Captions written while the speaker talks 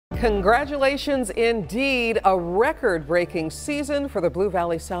Congratulations indeed. A record-breaking season for the Blue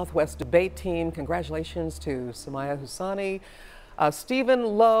Valley Southwest debate team. Congratulations to Samaya Husani, Stephen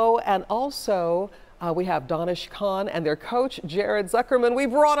Lowe, and also we have Donish Khan and their coach, Jared Zuckerman. We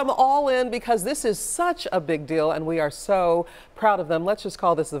brought them all in because this is such a big deal and we are so proud of them. Let's just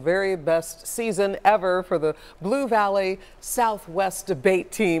call this the very best season ever for the Blue Valley Southwest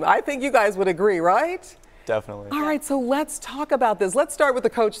debate team. I think you guys would agree, right? Definitely. All right, so let's talk about this. Let's start with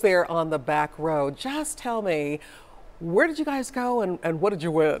the coach there on the back row. Just tell me, where did you guys go and what did you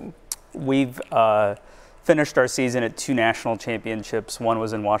win? We've finished our season at 2 national championships. One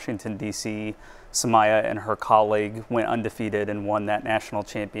was in Washington, D.C. Samaya and her colleague went undefeated and won that national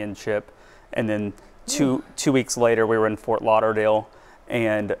championship. And then two weeks later, we were in Fort Lauderdale,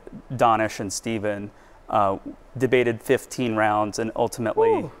 and Donish and Stephen debated 15 rounds and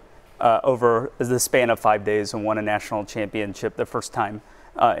ultimately over the span of 5 days and won a national championship, the first time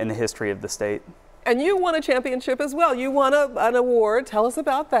in the history of the state. And you won a championship as well. You won an award. Tell us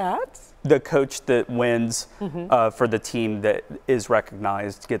about that. The coach that wins for the team that is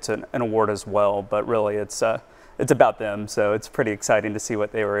recognized gets an award as well, but really it's about them, so it's pretty exciting to see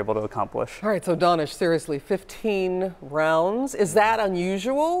what they were able to accomplish. All right, so Donish, seriously, 15 rounds. Is that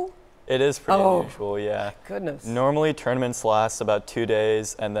unusual? It is pretty unusual, yeah. Goodness. Normally tournaments last about 2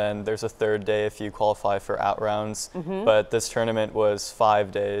 days, and then there's a third day if you qualify for out rounds. But this tournament was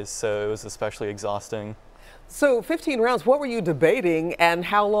 5 days, so it was especially exhausting. So 15 rounds, what were you debating and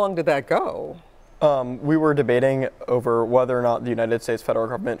how long did that go? We were debating over whether or not the United States federal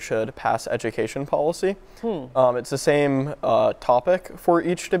government should pass education policy. It's the same topic for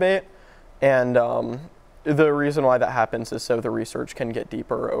each debate, and the reason why that happens is so the research can get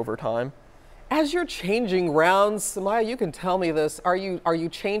deeper over time. As you're changing rounds, Samaya, you can tell me this. Are you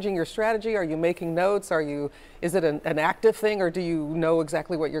changing your strategy? Are you making notes? Is it an active thing, or do you know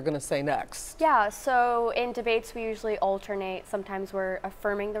exactly what you're going to say next? Yeah, so in debates we usually alternate. Sometimes we're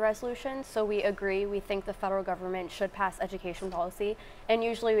affirming the resolution, so we agree, we think the federal government should pass education policy, and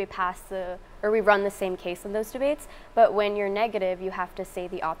usually we run the same case in those debates. But when you're negative, you have to say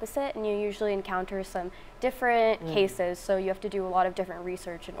the opposite, and you usually encounter some different cases, so you have to do a lot of different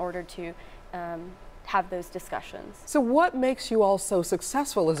research in order to have those discussions. So what makes you all so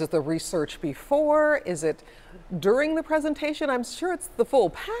successful? Is it the research before? Is it during the presentation? I'm sure it's the full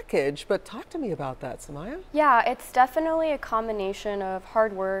package, but talk to me about that, Samaya. Yeah, it's definitely a combination of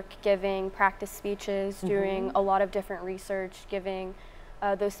hard work, giving practice speeches, doing a lot of different research, giving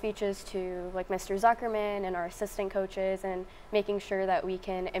those speeches to like Mr. Zuckerman and our assistant coaches, and making sure that we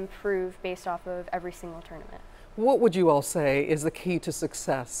can improve based off of every single tournament. What would you all say is the key to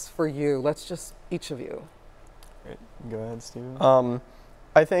success for you? Let's just, each of you. Great. Go ahead, Stephen.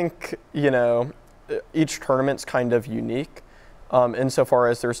 I think, each tournament's kind of unique insofar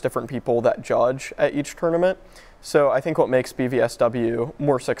as there's different people that judge at each tournament. So I think what makes BVSW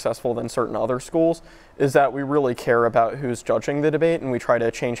more successful than certain other schools is that we really care about who's judging the debate, and we try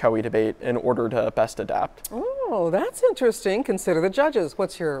to change how we debate in order to best adapt. Oh, that's interesting. Consider the judges.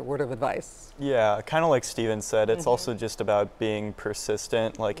 What's your word of advice? Yeah, kind of like Stephen said, it's also just about being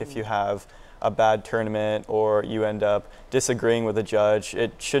persistent. Like if you have a bad tournament or you end up disagreeing with a judge,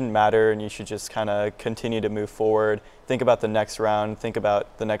 it shouldn't matter, and you should just kind of continue to move forward. Think about the next round, think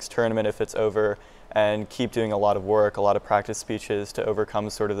about the next tournament if it's over, and keep doing a lot of work, a lot of practice speeches to overcome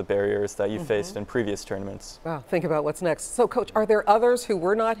sort of the barriers that you faced in previous tournaments. Wow, think about what's next. So Coach, are there others who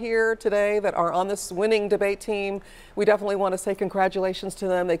were not here today that are on this winning debate team? We definitely want to say congratulations to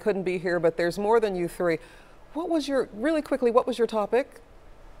them. They couldn't be here, but there's more than you three. Really quickly, what was your topic?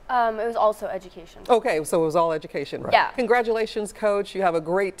 It was also education. Okay, so it was all education. Right. Yeah. Congratulations, Coach. You have a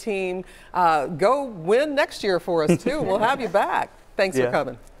great team. Go win next year for us, too. We'll have you back. Thanks for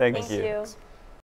coming. Thank you.